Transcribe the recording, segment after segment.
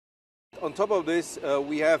on top of this,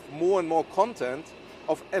 we have more and more content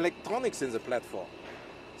of electronics in the platform.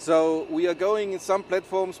 So we are going in some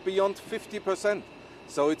platforms beyond 50%.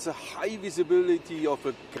 So it's a high visibility of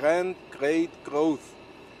a great growth,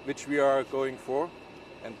 which we are going for,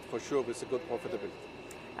 and for sure with a good profitability.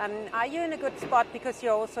 Are you in a good spot because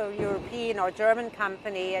you're also a European or German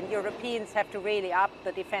company, and Europeans have to really up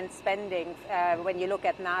the defense spending when you look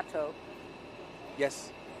at NATO?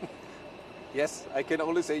 Yes. Yes, I can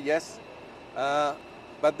only say yes.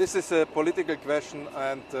 But this is a political question,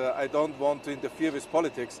 and I don't want to interfere with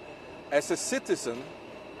politics. As a citizen,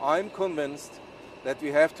 I'm convinced that we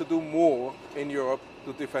have to do more in Europe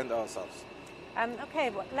to defend ourselves. Okay,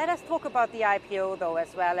 well, let us talk about the IPO though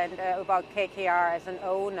as well, and about KKR as an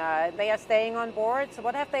owner. They are staying on board, so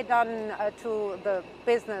what have they done to the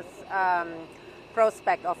business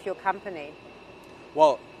prospect of your company?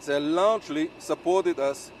 Well, they largely supported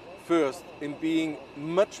us first in being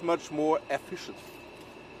much more efficient,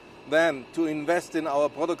 then to invest in our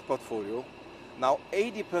product portfolio. Now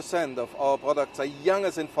 80% of our products are younger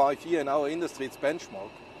than 5 years in our industry, it's benchmark,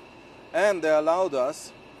 and they allowed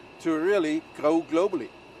us to really grow globally.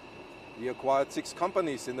 We acquired 6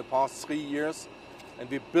 companies in the past 3 years, and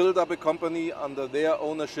we built up a company under their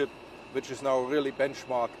ownership, which is now really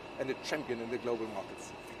benchmark and a champion in the global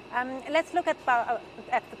markets. Let's look at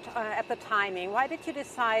the timing. Why did you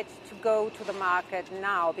decide to go to the market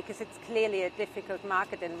now? Because it's clearly a difficult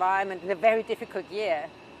market environment and a very difficult year.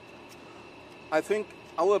 I think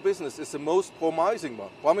our business is the most promising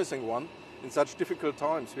one in such difficult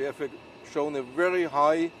times. We have shown a very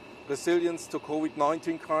high resilience to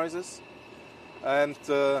COVID-19 crisis. And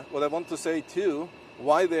what I want to say too,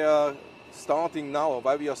 why we are starting now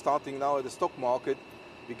at the stock market,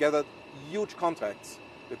 we gathered huge contracts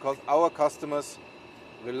because our customers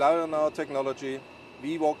rely on our technology.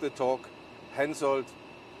 We walk the talk. Hensoldt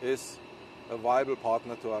is a viable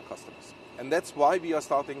partner to our customers. And that's why we are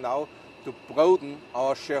starting now to broaden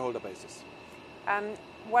our shareholder basis.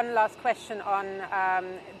 One last question on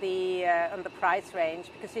the price range,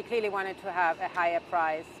 because you clearly wanted to have a higher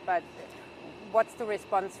price, but what's the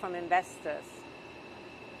response from investors?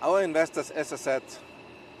 Our investors, as I said,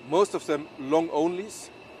 most of them long onlys,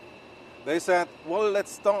 they said, well,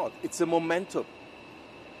 let's start. It's a momentum.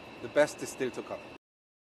 The best is still to come.